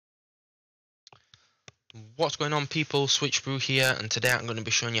What's going on, people? SwitchBrew here, and today I'm going to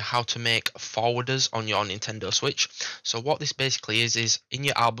be showing you how to make forwarders on your Nintendo Switch. So what this basically is in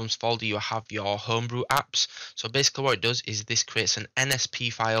your albums folder you have your Homebrew apps. So basically what it does is this creates an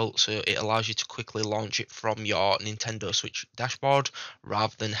NSP file, so it allows you to quickly launch it from your Nintendo Switch dashboard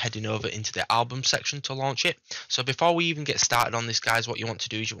rather than heading over into the album section to launch it. So before we even get started on this, guys, what you want to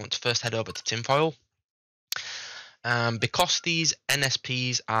do is you want to first head over to tinfoil. Because these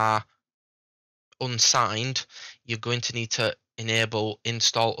NSPs are unsigned, you're going to need to enable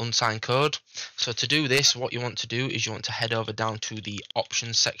install unsigned code. So to do this, what you want to do is you want to head over down to the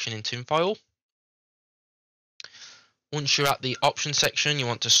options section in tinfoil. Once you're at the options section, you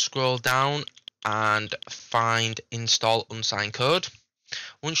want to scroll down and find install unsigned code.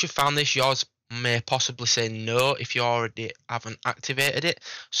 Once you've found this, yours may possibly say no if you already haven't activated it.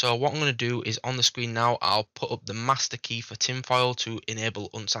 So what I'm going to do is on the screen now, I'll put up the master key for tinfoil to enable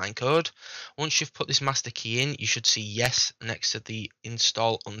unsigned code. Once you've put this master key in, you should see yes next to the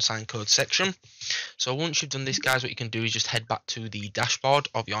install unsigned code section. So once you've done this, guys, what you can do is just head back to the dashboard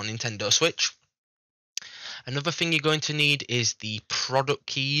of your Nintendo Switch. Another thing you're going to need is the product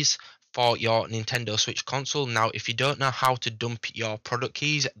keys for your Nintendo Switch console. Now, if you don't know how to dump your product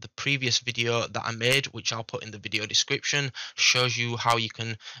keys, the previous video that I made, which I'll put in the video description, shows you how you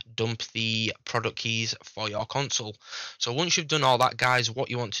can dump the product keys for your console. So once you've done all that, guys, what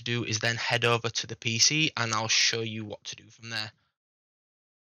you want to do is then head over to the PC and I'll show you what to do from there.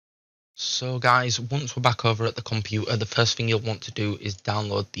 So guys, once we're back over at the computer, the first thing you'll want to do is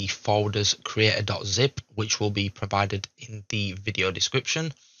download the forwarders creator.zip, which will be provided in the video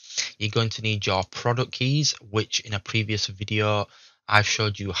description. You're going to need your product keys, which in a previous video I've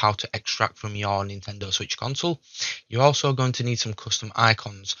showed you how to extract from your Nintendo Switch console. You're also going to need some custom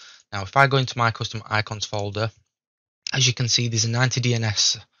icons. Now, if I go into my custom icons folder, as you can see, there's a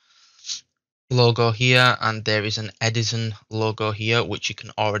 90DNS logo here and there is an Edison logo here, which you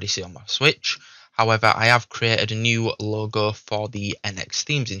can already see on my Switch. However, I have created a new logo for the NX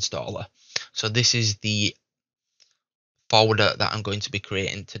Themes installer. So this is the folder that I'm going to be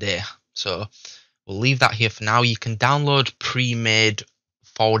creating today. So we'll leave that here for now. You can download pre-made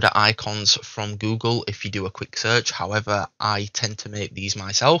folder icons from Google if you do a quick search. However, I tend to make these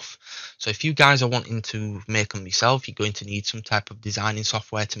myself. So if you guys are wanting to make them yourself, you're going to need some type of designing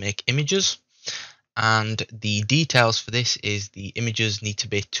software to make images. And the details for this is the images need to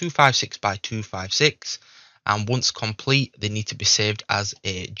be 256 by 256, and once complete they need to be saved as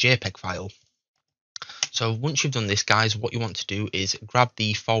a JPEG file. So once you've done this, guys, what you want to do is grab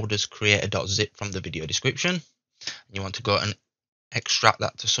the folders creator.zip from the video description, and you want to go and extract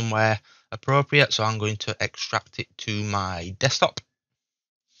that to somewhere appropriate. So I'm going to extract it to my desktop.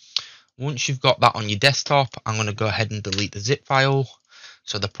 Once you've got that on your desktop, I'm going to go ahead and delete the zip file.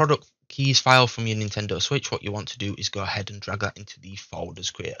 So the product keys file from your Nintendo Switch, what you want to do is go ahead and drag that into the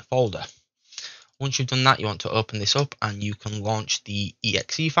folders creator folder. Once you've done that, you want to open this up and you can launch the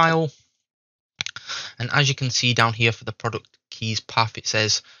exe file. And as you can see down here for the product keys path, it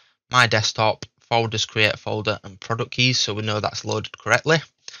says my desktop, folders creator folder and product keys, so we know that's loaded correctly.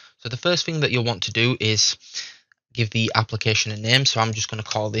 So the first thing that you'll want to do is give the application a name. So I'm just going to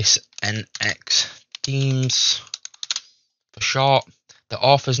call this NX Themes for short. The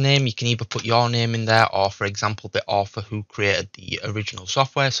author's name, you can either put your name in there or, for example, the author who created the original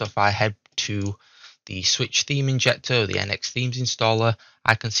software. So if I head to the Switch theme injector, or the NX Themes installer,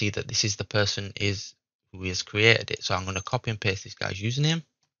 I can see that this is the person who has created it. So I'm going to copy and paste this guy's username,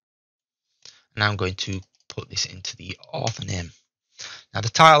 and I'm going to put this into the author name. Now the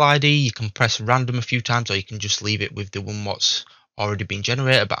title ID, you can press random a few times, or you can just leave it with the one what's already been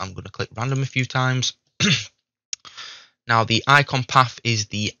generated, but I'm going to click random a few times. Now the icon path is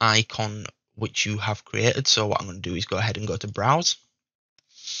the icon which you have created. So what I'm going to do is go ahead and go to browse.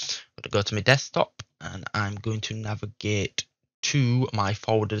 I'm going to go to my desktop and I'm going to navigate to my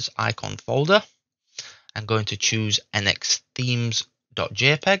folders icon folder. I'm going to choose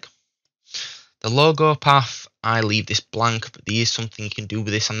nxthemes.jpg. The logo path, I leave this blank, but there is something you can do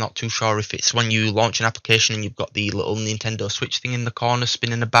with this. I'm not too sure if it's when you launch an application and you've got the little Nintendo Switch thing in the corner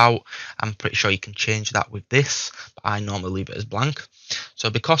spinning about. I'm pretty sure you can change that with this, but I normally leave it as blank.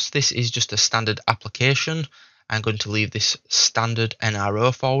 So because this is just a standard application, I'm going to leave this standard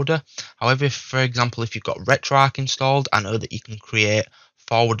NRO folder. However, for example, if you've got RetroArch installed, I know that you can create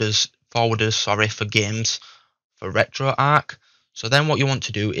forwarders for games for RetroArch. So then what you want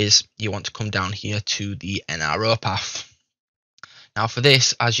to do is you want to come down here to the NRO path. Now for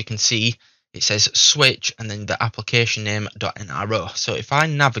this, as you can see, it says switch and then the application name .nro. So if I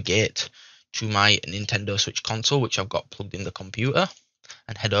navigate to my Nintendo Switch console, which I've got plugged in the computer,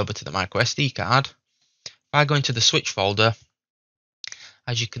 and head over to the micro SD card, I go into the Switch folder,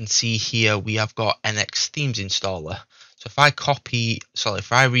 as you can see here, we have got NX Themes installer. So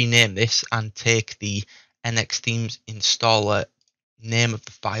if I rename this and take the NX Themes installer name of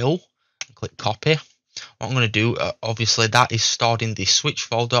the file and click copy, what I'm going to do, obviously that is stored in the Switch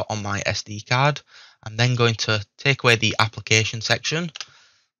folder on my SD card. I'm then going to take away the application section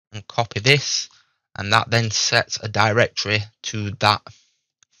and copy this, and that then sets a directory to that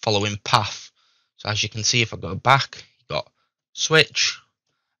following path. So as you can see, if I go back, you've got Switch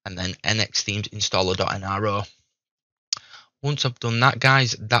and then NX Themes installer.nro. Once I've done that,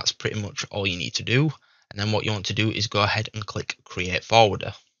 guys, that's pretty much all you need to do. And then what you want to do is go ahead and click create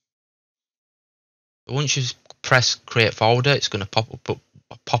forwarder. But once you press create forwarder, it's going to pop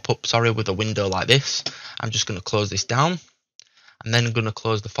up with a window like this. I'm just going to close this down. I'm then going to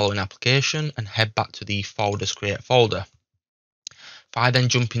close the following application and head back to the folders create folder. If I then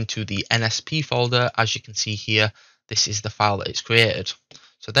jump into the NSP folder, as you can see here, this is the file that it's created.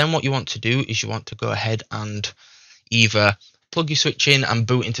 So then what you want to do is you want to go ahead and either plug your switch in and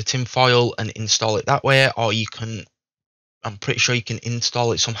boot into tinfoil and install it that way, or you can, I'm pretty sure you can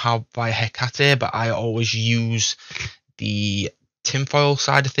install it somehow via Hecate, but I always use the tinfoil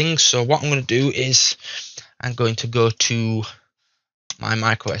side of things. So what I'm going to do is I'm going to go to my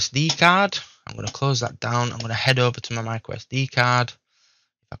micro SD card. I'm going to close that down. I'm going to head over to my micro SD card,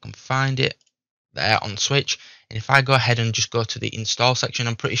 if I can find it, there on Switch. And if I go ahead and just go to the install section,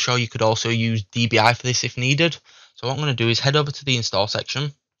 I'm pretty sure you could also use DBI for this if needed. So what I'm going to do is head over to the install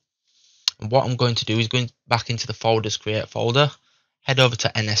section. And what I'm going to do is going back into the folders create folder, head over to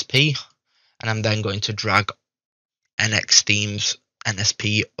NSP, and I'm then going to drag NX Themes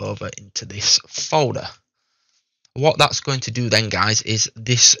NSP over into this folder. What that's going to do then, guys, is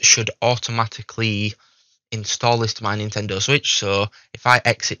this should automatically install this to my Nintendo Switch. So if I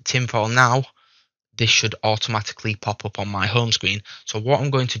exit tinfoil now, this should automatically pop up on my home screen. So what I'm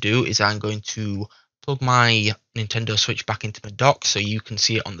going to do is I'm going to plug my Nintendo Switch back into my dock so you can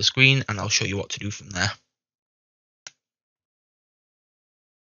see it on the screen, and I'll show you what to do from there.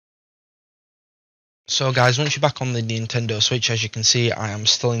 So guys, once you're back on the Nintendo Switch, as you can see, I am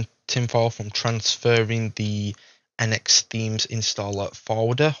still in tinfoil from transferring the NX Themes installer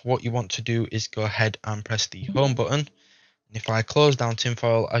forwarder. What you want to do is go ahead and press the home button. And if I close down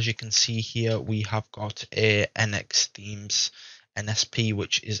tinfoil, as you can see here, we have got a NX Themes NSP,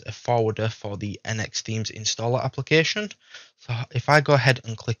 which is a forwarder for the NX Themes installer application. So if I go ahead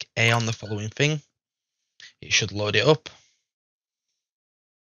and click A on the following thing, it should load it up.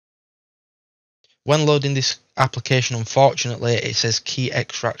 When loading this application, unfortunately, it says key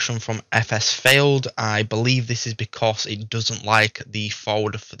extraction from FS failed. I believe this is because it doesn't like the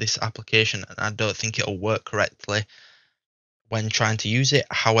forwarder for this application, and I don't think it'll work correctly when trying to use it.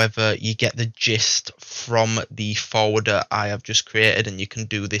 However, you get the gist from the forwarder I have just created, and you can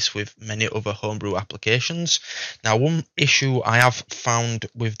do this with many other homebrew applications. Now, one issue I have found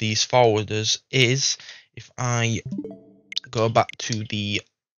with these forwarders is if I go back to the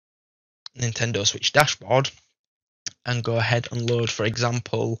Nintendo Switch dashboard and go ahead and load, for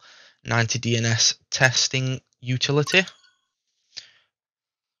example, 90DNS testing utility. If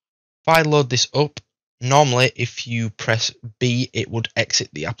I load this up, normally if you press B, it would exit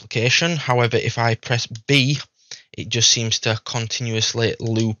the application. However, if I press B, it just seems to continuously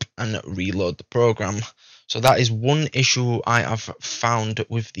loop and reload the program. So that is one issue I have found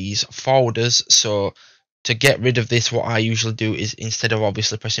with these forwarders. So to get rid of this, what I usually do is, instead of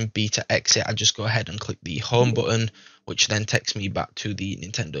obviously pressing B to exit, I just go ahead and click the home button, which then takes me back to the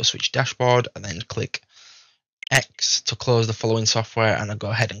Nintendo Switch dashboard, and then click X to close the following software, and I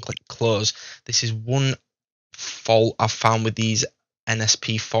go ahead and click close. This is one fault I've found with these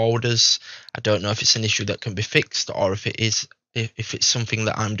NSP forwarders. I don't know if it's an issue that can be fixed, or if it's something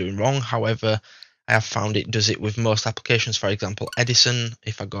that I'm doing wrong. However, I have found it does it with most applications. For example, Edison,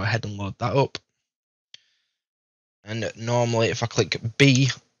 if I go ahead and load that up, and normally if I click B,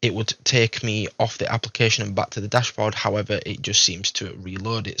 it would take me off the application and back to the dashboard. However, it just seems to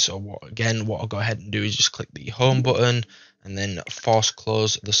reload it. So what I'll go ahead and do is just click the home button and then force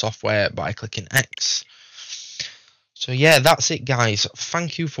close the software by clicking X. So yeah, that's it, guys.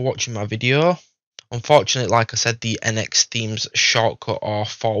 Thank you for watching my video. Unfortunately, like I said, the NX Themes shortcut or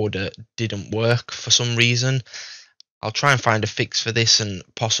forwarder didn't work for some reason. I'll try and find a fix for this and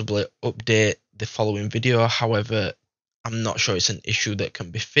possibly update the following video. However, I'm not sure it's an issue that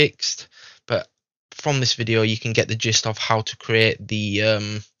can be fixed. But from this video, you can get the gist of how to create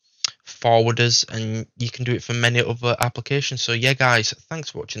the forwarders, and you can do it for many other applications. So yeah, guys,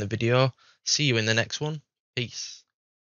 thanks for watching the video. See you in the next one. Peace.